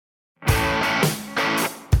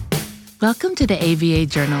Welcome to the ABA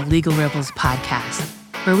Journal Legal Rebels podcast,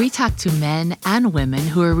 where we talk to men and women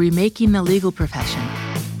who are remaking the legal profession,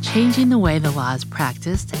 changing the way the law is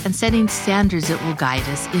practiced, and setting standards that will guide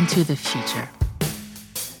us into the future.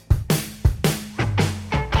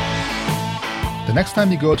 The next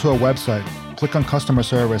time you go to a website, click on customer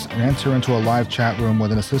service and enter into a live chat room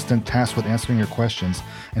with an assistant tasked with answering your questions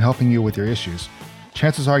and helping you with your issues.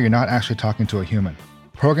 Chances are you're not actually talking to a human.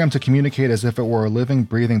 Programmed to communicate as if it were a living,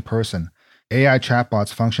 breathing person, AI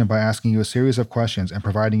chatbots function by asking you a series of questions and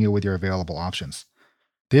providing you with your available options.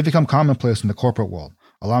 They've become commonplace in the corporate world,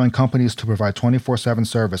 allowing companies to provide 24/7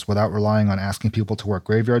 service without relying on asking people to work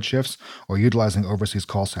graveyard shifts or utilizing overseas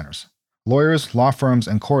call centers. Lawyers, law firms,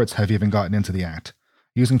 and courts have even gotten into the act,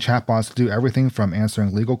 using chatbots to do everything from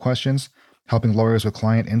answering legal questions, helping lawyers with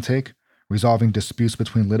client intake, resolving disputes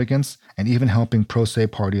between litigants, and even helping pro se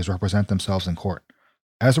parties represent themselves in court.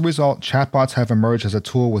 As a result, chatbots have emerged as a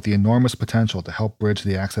tool with the enormous potential to help bridge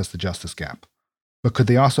the access to justice gap. But could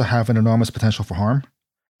they also have an enormous potential for harm?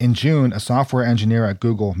 In June, a software engineer at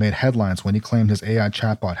Google made headlines when he claimed his AI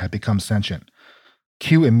chatbot had become sentient.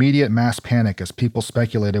 Cue immediate mass panic as people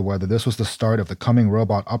speculated whether this was the start of the coming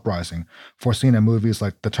robot uprising foreseen in movies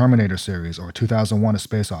like the Terminator series or 2001: A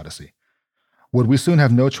Space Odyssey. Would we soon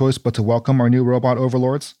have no choice but to welcome our new robot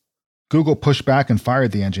overlords? Google pushed back and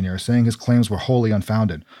fired the engineer, saying his claims were wholly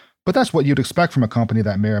unfounded. But that's what you'd expect from a company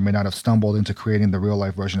that may or may not have stumbled into creating the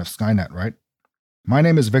real-life version of Skynet, right? My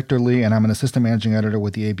name is Victor Lee, and I'm an assistant managing editor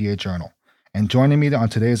with the ABA Journal. And joining me on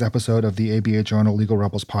today's episode of the ABA Journal Legal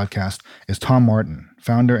Rebels podcast is Tom Martin,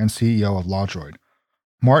 founder and CEO of LawDroid.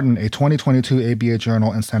 Martin, a 2022 ABA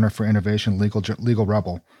Journal and Center for Innovation legal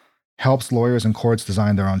rebel, helps lawyers and courts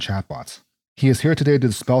design their own chatbots. He is here today to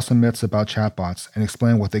dispel some myths about chatbots and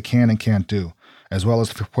explain what they can and can't do, as well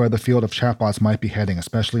as where the field of chatbots might be heading,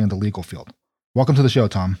 especially in the legal field. Welcome to the show,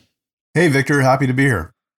 Tom. Hey, Victor. Happy to be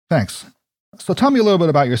here. Thanks. So tell me a little bit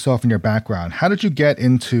about yourself and your background. How did you get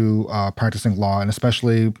into practicing law, and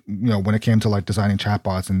especially when it came to like designing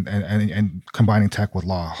chatbots and combining tech with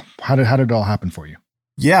law? How did it all happen for you?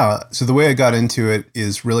 Yeah. So the way I got into it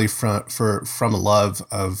is really from a love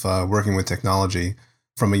of working with technology.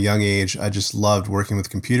 From a young age, I just loved working with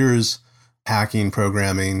computers, hacking,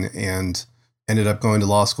 programming, and ended up going to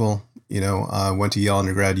law school. Went to Yale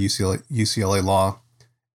undergrad, UCLA Law,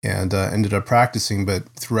 and ended up practicing. But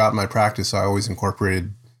throughout my practice, I always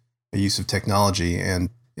incorporated a use of technology. And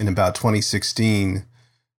in about 2016,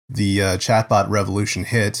 the chatbot revolution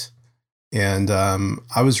hit, and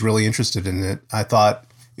I was really interested in it. I thought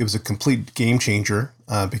it was a complete game changer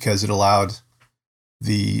because it allowed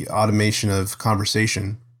the automation of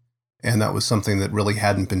conversation. And that was something that really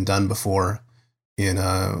hadn't been done before in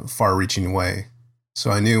a far-reaching way. So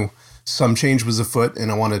I knew some change was afoot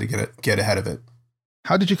and I wanted to get ahead of it.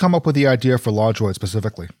 How did you come up with the idea for LawDroid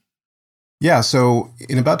specifically? Yeah, so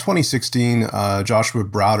in about 2016, Joshua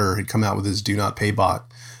Browder had come out with his Do Not Pay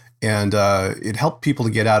bot. And it helped people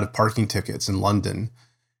to get out of parking tickets in London.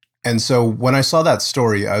 And so when I saw that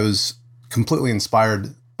story, I was completely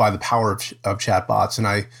inspired by the power of chatbots, and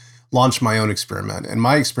I launched my own experiment. And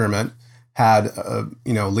my experiment had a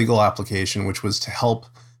legal application, which was to help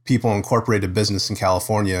people incorporate a business in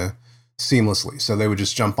California seamlessly. So they would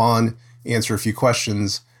just jump on, answer a few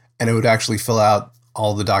questions, and it would actually fill out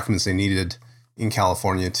all the documents they needed in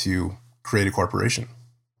California to create a corporation.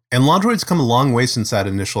 And LawDroid's come a long way since that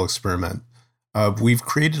initial experiment. We've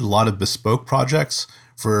created a lot of bespoke projects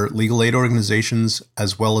for legal aid organizations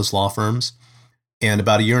as well as law firms. And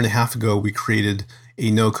about a year and a half ago, we created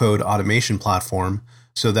a no-code automation platform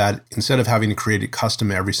so that instead of having to create it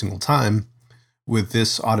custom every single time, with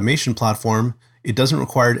this automation platform, it doesn't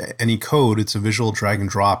require any code. It's a visual drag and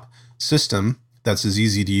drop system that's as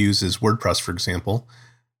easy to use as WordPress, for example.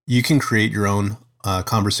 You can create your own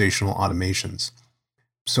conversational automations.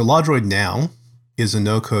 So LawDroid now is a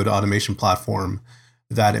no-code automation platform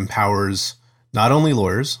that empowers not only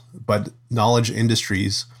lawyers, but knowledge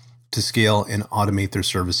industries to scale and automate their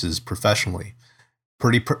services professionally.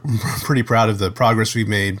 Pretty proud of the progress we've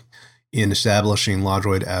made in establishing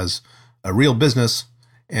LawDroid as a real business,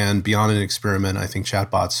 and beyond an experiment, I think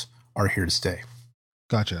chatbots are here to stay.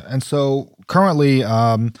 Gotcha. And so currently,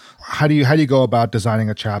 how do you go about designing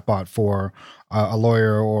a chatbot for a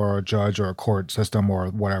lawyer or a judge or a court system or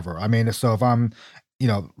whatever? I mean, so if I'm,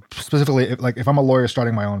 specifically, if I'm a lawyer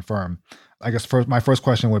starting my own firm, I guess my first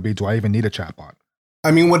question would be, do I even need a chatbot? I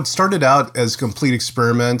mean, what started out as a complete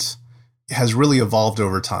experiment has really evolved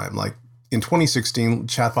over time. Like in 2016,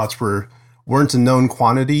 chatbots weren't a known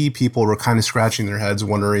quantity. People were kind of scratching their heads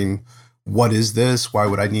wondering, what is this? Why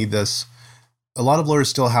would I need this? A lot of lawyers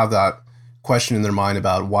still have that question in their mind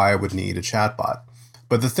about why I would need a chatbot.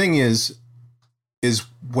 But the thing is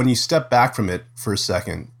when you step back from it for a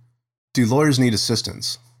second, do lawyers need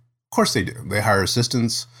assistance? Of course they do. They hire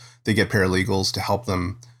assistants, they get paralegals to help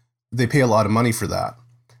them. They pay a lot of money for that.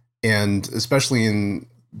 And especially in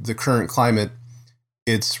the current climate,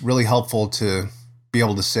 it's really helpful to be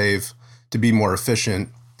able to save, to be more efficient,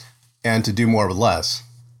 and to do more with less.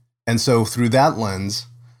 And so through that lens,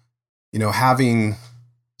 having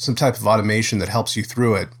some type of automation that helps you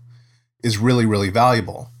through it is really, really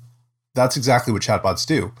valuable. That's exactly what chatbots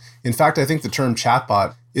do. In fact, I think the term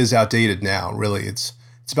chatbot is outdated now, really. It's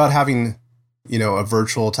about having, a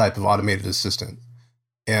virtual type of automated assistant.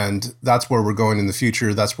 And that's where we're going in the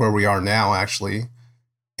future. That's where we are now, actually.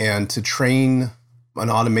 And to train an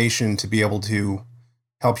automation to be able to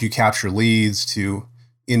help you capture leads, to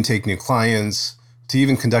intake new clients, to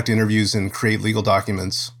even conduct interviews and create legal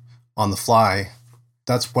documents on the fly,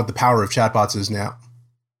 that's what the power of chatbots is now.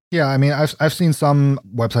 Yeah, I mean, I've seen some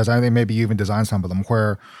websites, I think maybe you even designed some of them,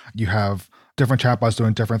 where you have different chatbots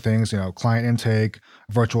doing different things, client intake,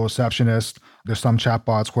 virtual receptionist. There's some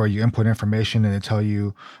chatbots where you input information and they tell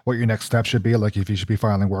you what your next step should be, like if you should be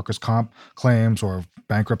filing workers' comp claims or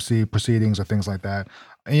bankruptcy proceedings or things like that.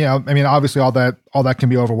 And, I mean, obviously all that can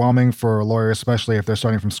be overwhelming for lawyers, especially if they're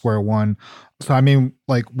starting from square one. So, I mean,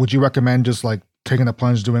 would you recommend just taking the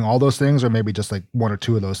plunge, doing all those things, or maybe just one or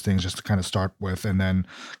two of those things just to kind of start with, and then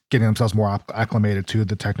getting themselves more acclimated to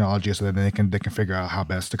the technology so that they can figure out how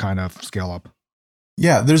best to kind of scale up?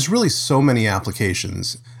 Yeah, there's really so many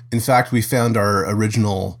applications. In fact, we found our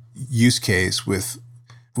original use case with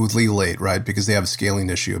Legal Aid, right? Because they have a scaling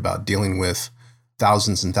issue about dealing with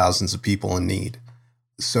thousands and thousands of people in need.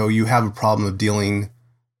 So you have a problem of dealing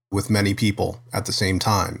with many people at the same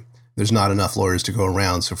time. There's not enough lawyers to go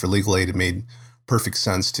around. So for Legal Aid, it made perfect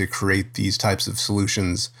sense to create these types of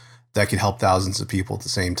solutions that could help thousands of people at the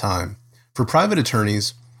same time. For private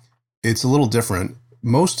attorneys, it's a little different.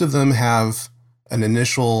 Most of them have an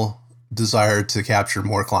initial desire to capture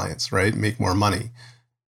more clients, right? Make more money.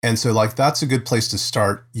 And so that's a good place to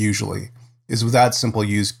start usually, is with that simple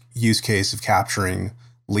use case of capturing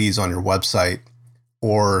leads on your website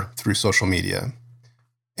or through social media.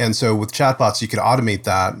 And so with chatbots, you can automate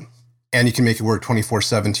that and you can make it work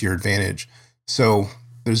 24/7 to your advantage. So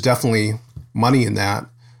there's definitely money in that,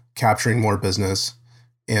 capturing more business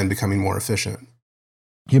and becoming more efficient.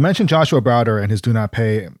 You mentioned Joshua Browder and his Do Not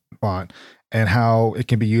Pay bot and how it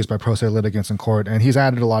can be used by pro se litigants in court. And he's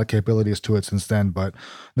added a lot of capabilities to it since then, but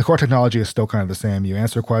the core technology is still kind of the same. You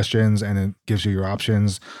answer questions and it gives you your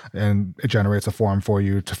options and it generates a form for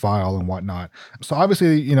you to file and whatnot. So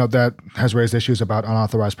obviously, that has raised issues about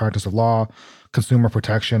unauthorized practice of law, consumer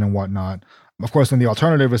protection and whatnot. Of course, then the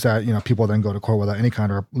alternative is that, people then go to court without any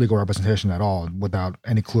kind of legal representation at all, without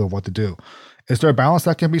any clue of what to do. Is there a balance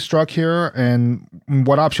that can be struck here? And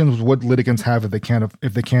what options would litigants have if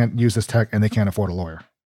they can't use this tech and they can't afford a lawyer?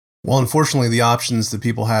 Well, unfortunately, the options that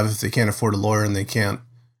people have if they can't afford a lawyer and they can't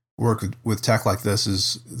work with tech like this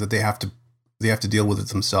is that they have to deal with it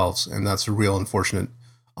themselves. And that's a real unfortunate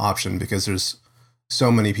option because there's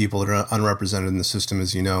so many people that are unrepresented in the system,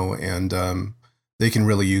 as you know, and they can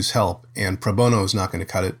really use help. And pro bono is not going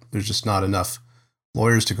to cut it. There's just not enough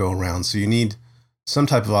lawyers to go around. So you need some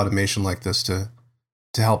type of automation like this to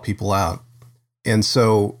help people out. And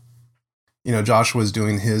so, Joshua's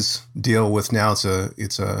doing his deal with now it's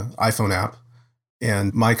a iPhone app,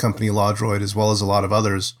 and my company LawDroid, as well as a lot of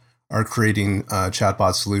others, are creating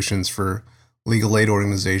chatbot solutions for legal aid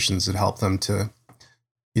organizations that help them to,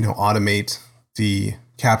 automate the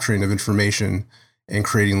capturing of information and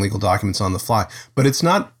creating legal documents on the fly. But it's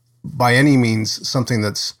not by any means something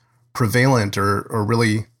that's prevalent or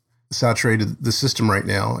really saturated the system right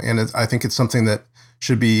now. And I think it's something that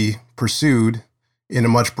should be pursued in a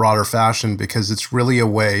much broader fashion because it's really a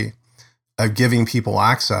way of giving people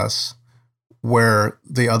access where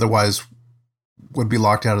they otherwise would be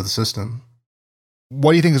locked out of the system.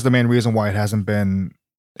 What do you think is the main reason why it hasn't been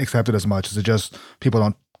accepted as much? Is it just people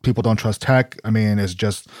don't trust tech? I mean, it's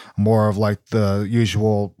just more of the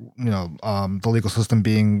usual, the legal system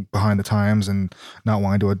being behind the times and not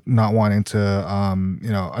wanting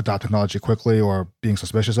to adopt technology quickly or being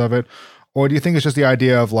suspicious of it? Or do you think it's just the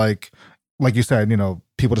idea of like you said,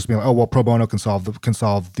 people just being like, oh, well, pro bono can solve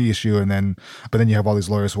the issue, but then you have all these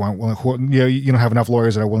lawyers you don't have enough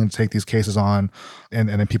lawyers that are willing to take these cases on, and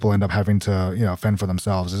then people end up having to fend for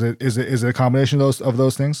themselves. Is it a combination of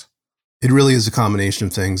those things? It really is a combination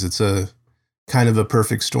of things. It's a kind of a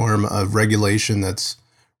perfect storm of regulation that's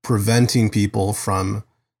preventing people from,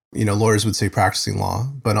 lawyers would say practicing law,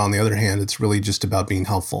 but on the other hand, it's really just about being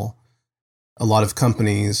helpful. A lot of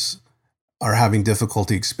companies are having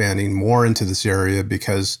difficulty expanding more into this area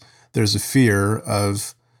because there's a fear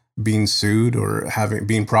of being sued or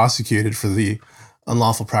being prosecuted for the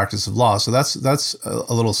unlawful practice of law. So that's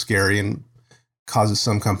a little scary and causes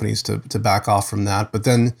some companies to back off from that. But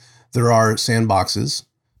then there are sandboxes.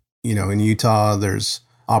 In Utah, there's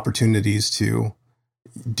opportunities to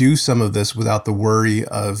do some of this without the worry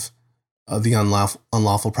of the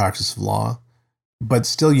unlawful practice of law. But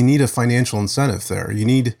still, you need a financial incentive there. You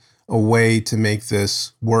need a way to make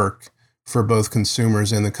this work for both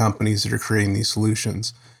consumers and the companies that are creating these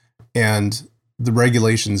solutions. And the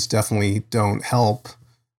regulations definitely don't help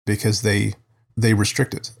because they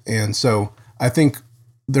restrict it. And so I think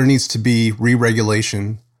there needs to be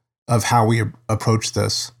re-regulation of how we approach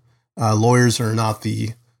this. Lawyers are not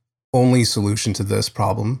the only solution to this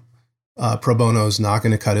problem. Pro bono is not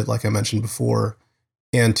going to cut it, like I mentioned before.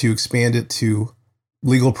 And to expand it to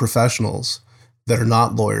legal professionals that are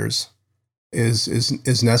not lawyers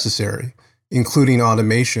is necessary, including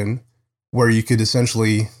automation, where you could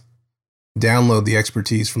essentially download the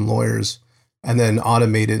expertise from lawyers and then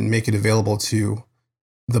automate it and make it available to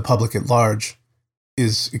the public at large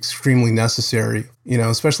is extremely necessary,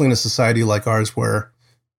 especially in a society like ours where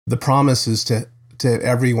the promise is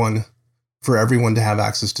for everyone to have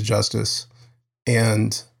access to justice.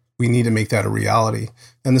 And we need to make that a reality.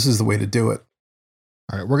 And this is the way to do it.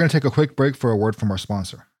 All right, we're going to take a quick break for a word from our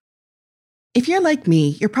sponsor. If you're like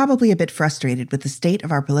me, you're probably a bit frustrated with the state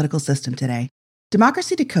of our political system today.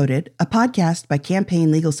 Democracy Decoded, a podcast by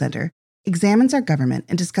Campaign Legal Center, examines our government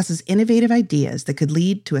and discusses innovative ideas that could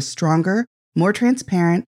lead to a stronger, more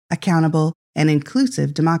transparent, accountable, and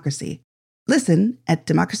inclusive democracy. Listen at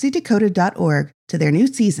democracydecoded.org to their new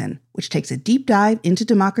season, which takes a deep dive into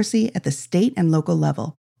democracy at the state and local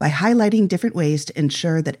level by highlighting different ways to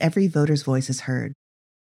ensure that every voter's voice is heard.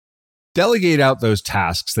 Delegate out those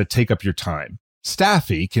tasks that take up your time.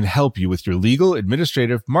 Staffy can help you with your legal,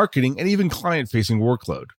 administrative, marketing, and even client-facing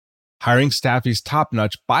workload. Hiring Staffy's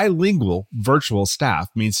top-notch bilingual virtual staff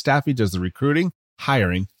means Staffy does the recruiting,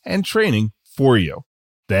 hiring, and training for you.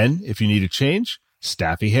 Then, if you need a change,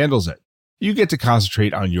 Staffy handles it. You get to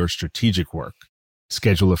concentrate on your strategic work.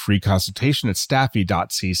 Schedule a free consultation at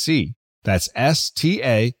staffy.cc. That's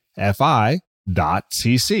STAFI.cc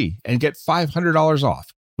and get $500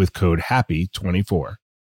 off with code HAPPY24.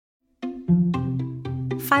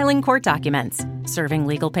 Filing court documents, serving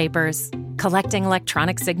legal papers, collecting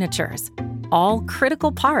electronic signatures, all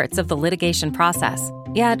critical parts of the litigation process,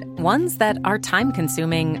 yet ones that are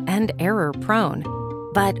time-consuming and error-prone.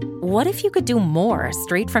 But what if you could do more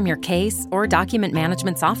straight from your case or document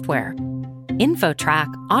management software? InfoTrack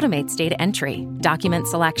automates data entry, document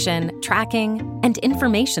selection, tracking, and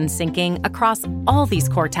information syncing across all these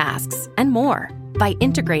core tasks and more by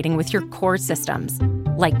integrating with your core systems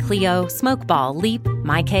like Clio, Smokeball, Leap,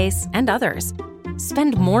 MyCase, and others.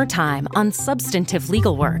 Spend more time on substantive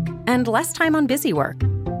legal work and less time on busy work.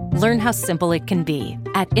 Learn how simple it can be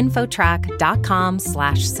at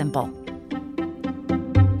infotrack.com/simple.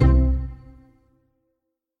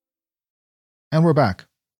 And we're back.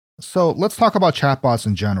 So let's talk about chatbots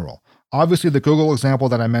in general. Obviously, the Google example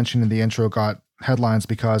that I mentioned in the intro got headlines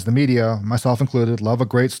because the media, myself included, love a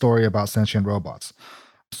great story about sentient robots.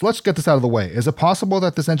 So let's get this out of the way. Is it possible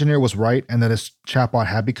that this engineer was right and that his chatbot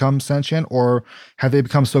had become sentient, or have they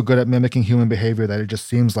become so good at mimicking human behavior that it just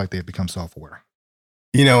seems like they've become self-aware?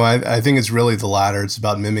 I think it's really the latter. It's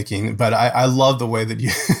about mimicking. But I love the way that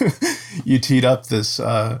you you teed up this,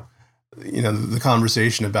 the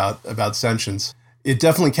conversation about sentience. It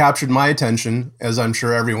definitely captured my attention, as I'm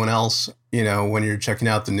sure everyone else, when you're checking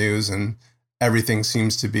out the news and everything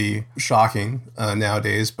seems to be shocking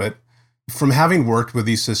nowadays. But from having worked with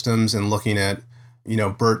these systems and looking at,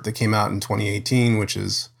 BERT that came out in 2018,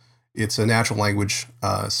 it's a natural language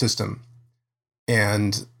system,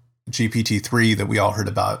 and GPT-3 that we all heard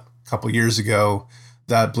about a couple years ago,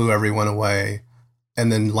 that blew everyone away.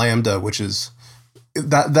 And then LaMDA, which is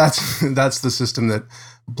that's the system that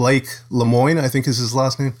Blake Lemoine, I think is his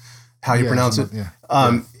last name, how you pronounce it. Yeah.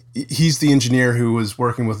 He's the engineer who was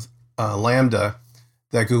working with LaMDA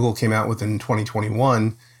that Google came out with in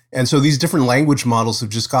 2021. And so these different language models have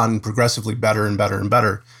just gotten progressively better and better and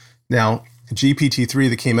better. Now, GPT-3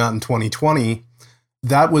 that came out in 2020,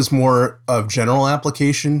 that was more of general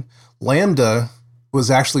application. LaMDA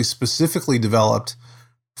was actually specifically developed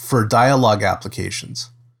for dialogue applications.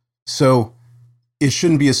 So it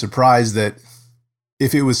shouldn't be a surprise that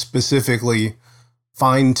if it was specifically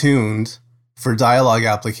fine-tuned for dialogue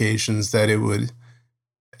applications, that it would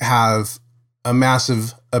have a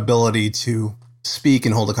massive ability to speak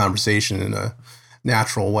and hold a conversation in a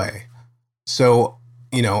natural way. So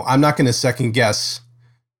I'm not going to second guess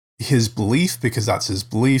his belief because that's his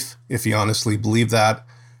belief. If he honestly believed that,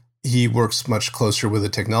 he works much closer with the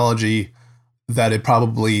technology, that it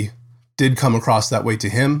probably did come across that way to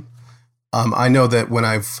him. I know that when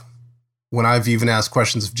I've even asked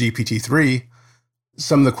questions of GPT-3,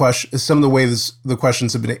 some of the ways the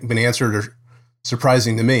questions have been answered are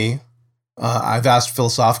surprising to me. I've asked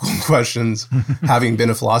philosophical questions, having been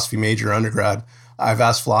a philosophy major undergrad. I've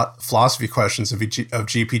asked philosophy questions of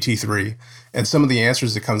GPT-3, and some of the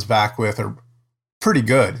answers it comes back with are pretty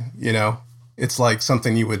good. It's like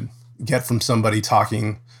something you would get from somebody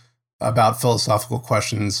talking about philosophical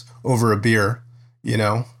questions over a beer,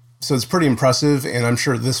 So it's pretty impressive, and I'm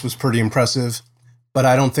sure this was pretty impressive, but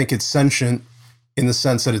I don't think it's sentient in the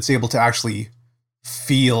sense that it's able to actually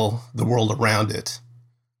feel the world around it.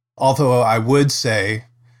 Although I would say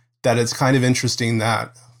that it's kind of interesting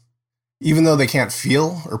that even though they can't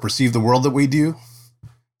feel or perceive the world that we do,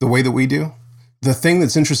 the way that we do, the thing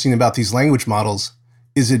that's interesting about these language models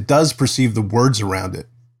is it does perceive the words around it,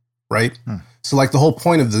 right? So like the whole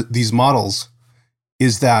point of these models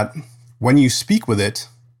is that when you speak with it,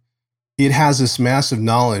 it has this massive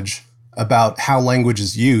knowledge about how language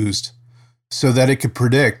is used so that it could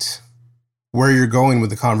predict where you're going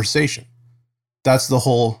with the conversation. That's the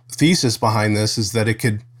whole thesis behind this, is that it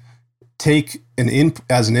could take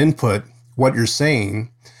as an input what you're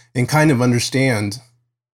saying and kind of understand,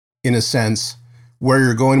 in a sense, where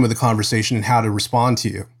you're going with the conversation and how to respond to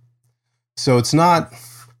you. So it's not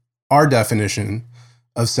our definition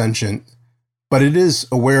of sentient, but it is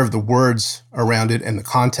aware of the words around it and the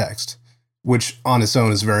context, which on its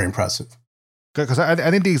own is very impressive. Because I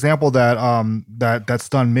think the example that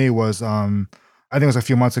stunned me was I think it was a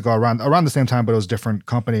few months ago around the same time, but it was a different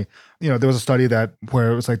company. There was a study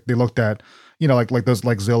where it was like they looked at like those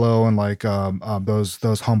like Zillow and like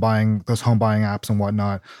those home buying apps and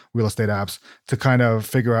whatnot, real estate apps, to kind of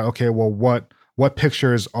figure out, okay, well, what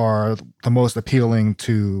pictures are the most appealing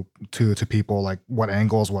to people, like what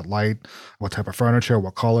angles, what light, what type of furniture,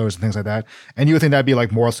 what colors and things like that. And you would think that'd be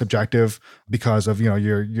like more subjective because of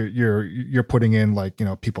you're putting in like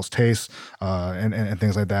people's tastes and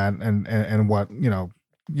things like that, and what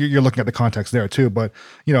you're looking at the context there too. But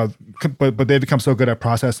but they become so good at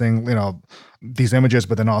processing these images,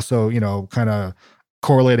 but then also kind of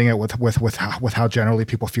correlating it with how generally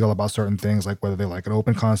people feel about certain things, like whether they like an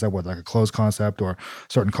open concept, whether like a closed concept, or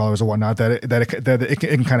certain colors or whatnot, that it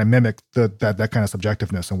can kind of mimic that kind of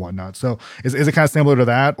subjectiveness and whatnot. So is it kind of similar to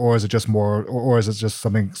that, or is it just more, or is it just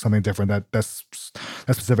something different that's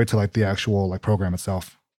specific to like the actual like program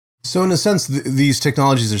itself? So in a sense, these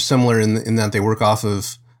technologies are similar in that they work off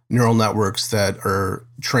of neural networks that are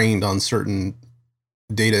trained on certain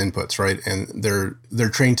data inputs, right? And they're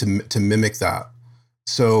trained to mimic that.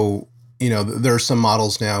 So, there are some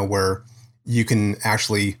models now where you can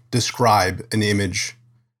actually describe an image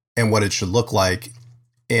and what it should look like.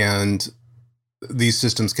 And these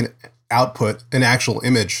systems can output an actual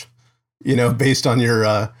image, based on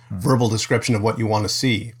your verbal description of what you want to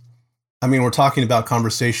see. I mean, we're talking about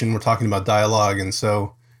conversation, we're talking about dialogue. And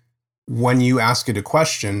so when you ask it a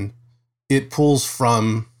question, it pulls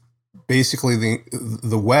from basically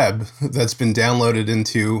the web that's been downloaded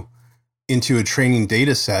into a training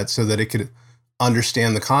data set so that it could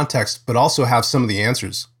understand the context, but also have some of the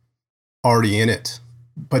answers already in it.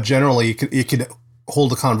 But generally, it could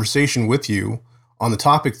hold a conversation with you on the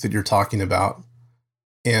topic that you're talking about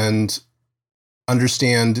and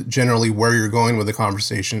understand generally where you're going with the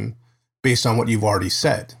conversation based on what you've already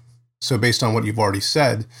said. So based on what you've already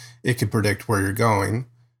said, it could predict where you're going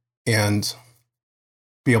and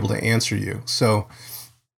be able to answer you. So,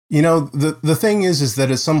 the thing is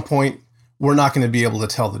that at some point, we're not going to be able to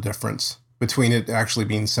tell the difference between it actually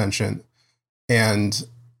being sentient and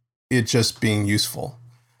it just being useful.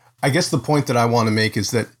 I guess the point that I want to make is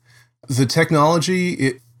that the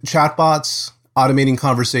technology, chatbots, automating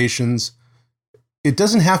conversations, it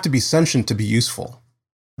doesn't have to be sentient to be useful.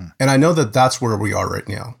 And I know that that's where we are right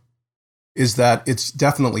now, is that it's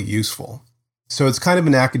definitely useful. So it's kind of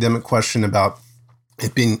an academic question about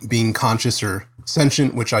it being conscious or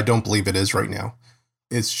sentient, which I don't believe it is right now.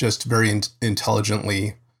 It's just very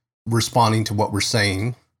intelligently responding to what we're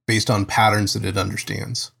saying based on patterns that it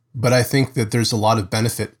understands. But I think that there's a lot of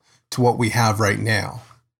benefit to what we have right now.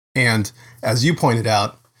 And as you pointed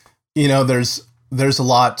out, there's a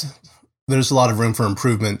lot of room for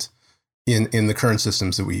improvement in the current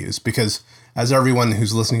systems that we use. Because as everyone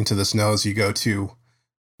who's listening to this knows, you go to,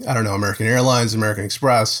 American Airlines, American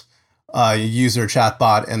Express, you use their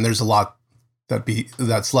chatbot, and there's a lot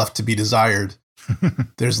that's left to be desired.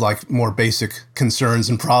 There's like more basic concerns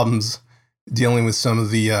and problems dealing with some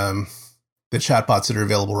of the chatbots that are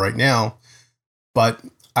available right now. But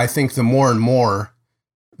I think the more and more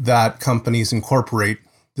that companies incorporate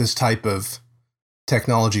this type of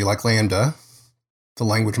technology like LaMDA, the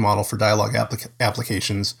language model for dialogue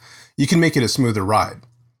applications, you can make it a smoother ride.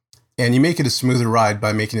 And you make it a smoother ride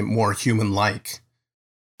by making it more human-like.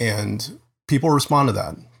 And people respond to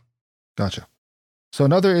that. Gotcha. So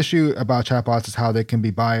another issue about chatbots is how they can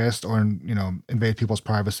be biased or, invade people's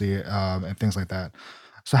privacy and things like that.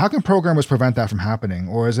 So how can programmers prevent that from happening?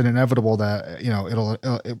 Or is it inevitable that, it'll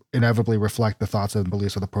inevitably reflect the thoughts and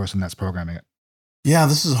beliefs of the person that's programming it? Yeah,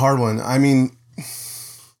 this is a hard one. I mean,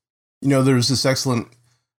 there's this excellent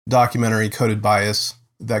documentary, Coded Bias,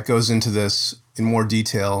 that goes into this in more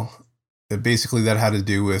detail. Basically, that had to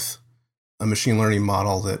do with a machine learning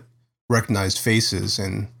model that recognized faces,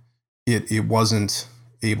 and it wasn't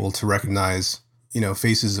able to recognize,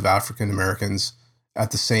 faces of African Americans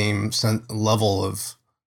at the same level of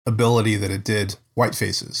ability that it did white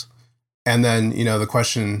faces. And then, the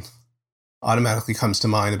question automatically comes to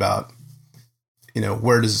mind about,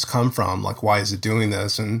 where does this come from? Like, why is it doing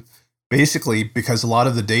this? And basically, because a lot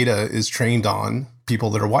of the data is trained on people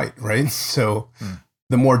that are white, right? So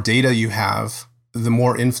the more data you have, the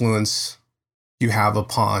more influence you have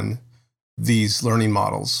upon these learning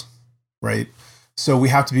models, right? So we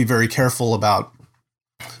have to be very careful about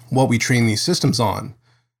what we train these systems on.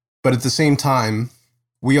 But at the same time,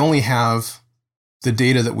 we only have the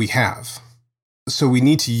data that we have. So we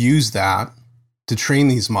need to use that to train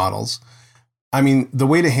these models. I mean, the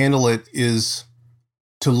way to handle it is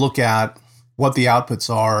to look at what the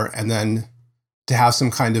outputs are and then to have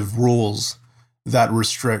some kind of rules that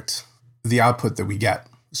restrict the output that we get.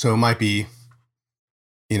 So it might be,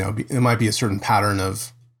 it might be a certain pattern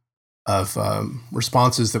of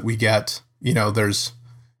responses that we get. There's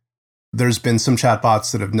been some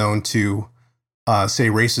chatbots that have known to say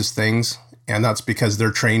racist things, and that's because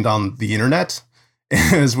they're trained on the internet.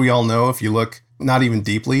 As we all know, if you look not even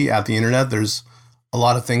deeply at the internet, there's a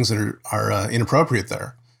lot of things that are inappropriate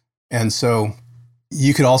there. And so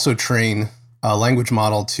you could also train a language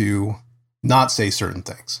model to not say certain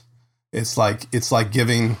things. It's like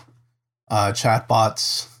giving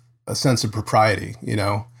chatbots a sense of propriety,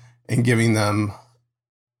 and giving them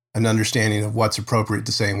an understanding of what's appropriate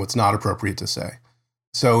to say and what's not appropriate to say.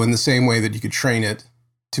 So in the same way that you could train it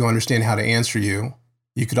to understand how to answer you,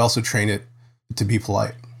 you could also train it to be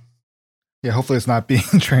polite. Yeah, hopefully it's not being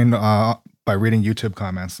trained by reading YouTube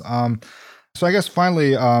comments. So I guess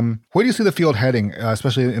finally, where do you see the field heading,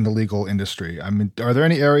 especially in the legal industry? I mean, are there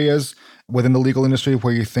any areas within the legal industry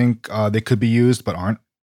where you think they could be used but aren't?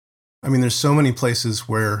 I mean, there's so many places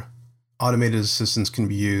where automated assistants can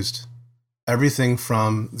be used. Everything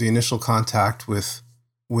from the initial contact with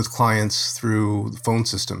clients through phone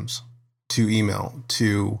systems, to email,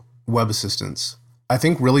 to web assistants. I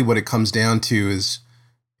think really what it comes down to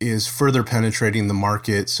is further penetrating the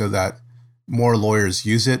market so that more lawyers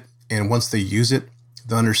use it. And once they use it,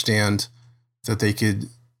 they understand that they could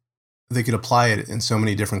apply it in so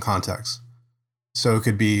many different contexts. So it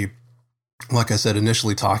could be, like I said,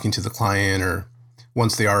 initially talking to the client, or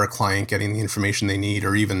once they are a client, getting the information they need,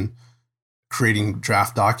 or even creating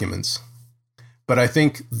draft documents. But I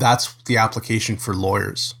think that's the application for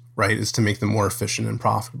lawyers, right, is to make them more efficient and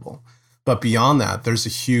profitable. But beyond that, there's a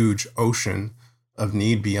huge ocean of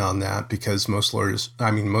need beyond that, because most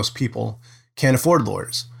people can't afford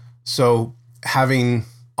lawyers. So having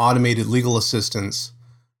automated legal assistants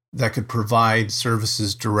that could provide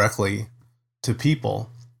services directly to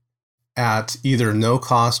people at either no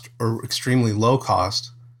cost or extremely low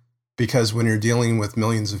cost, because when you're dealing with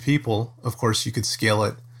millions of people, of course, you could scale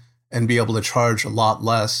it and be able to charge a lot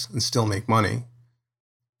less and still make money.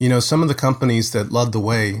 Some of the companies that led the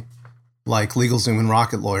way, like LegalZoom and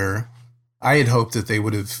Rocket Lawyer, I had hoped that they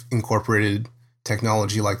would have incorporated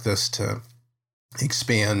technology like this to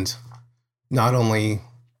expand not only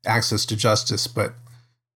access to justice, but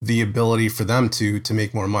the ability for them to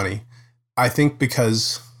make more money. I think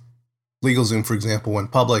because LegalZoom, for example,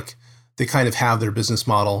 went public, they kind of have their business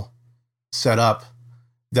model set up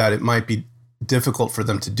that it might be difficult for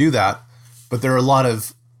them to do that. But there are a lot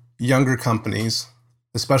of younger companies,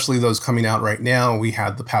 especially those coming out right now. We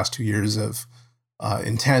had the past 2 years of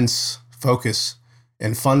intense focus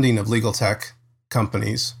and funding of legal tech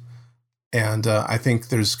companies. And I think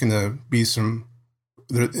there's going to be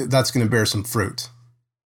that's going to bear some fruit.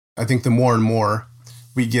 I think the more and more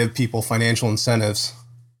we give people financial incentives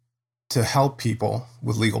to help people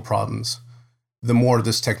with legal problems, the more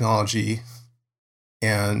this technology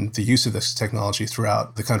and the use of this technology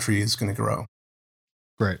throughout the country is going to grow.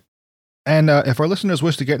 Great. And if our listeners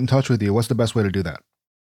wish to get in touch with you, what's the best way to do that?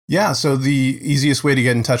 Yeah, so the easiest way to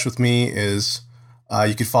get in touch with me is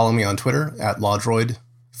you could follow me on Twitter at LawDroid.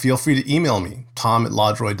 Feel free to email me,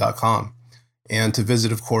 tom@lawdroid.com. And to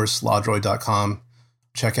visit, of course, lawdroid.com,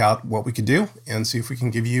 check out what we can do and see if we can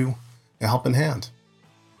give you a helping hand.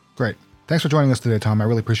 Great. Thanks for joining us today, Tom. I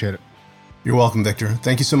really appreciate it. You're welcome, Victor.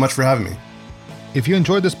 Thank you so much for having me. If you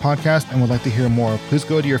enjoyed this podcast and would like to hear more, please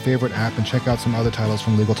go to your favorite app and check out some other titles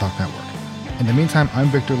from Legal Talk Network. In the meantime, I'm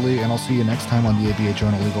Victor Lee, and I'll see you next time on the ABA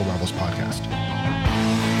Journal Legal Rebels podcast.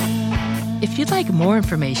 If you'd like more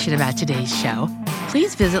information about today's show,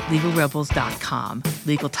 please visit LegalRebels.com,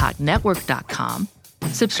 LegalTalkNetwork.com,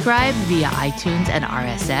 subscribe via iTunes and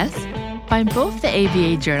RSS, find both the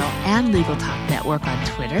ABA Journal and Legal Talk Network on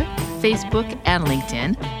Twitter, Facebook, and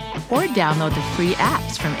LinkedIn, or download the free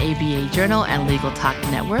apps from ABA Journal and Legal Talk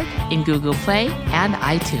Network in Google Play and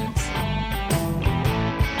iTunes.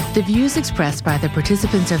 The views expressed by the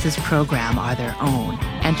participants of this program are their own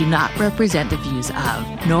and do not represent the views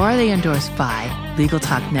of, nor are they endorsed by, Legal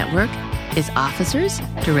Talk Network, its officers,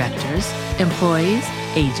 directors, employees,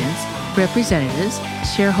 agents, representatives,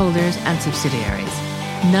 shareholders, and subsidiaries.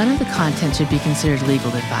 None of the content should be considered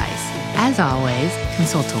legal advice. As always,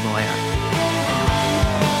 consult a lawyer.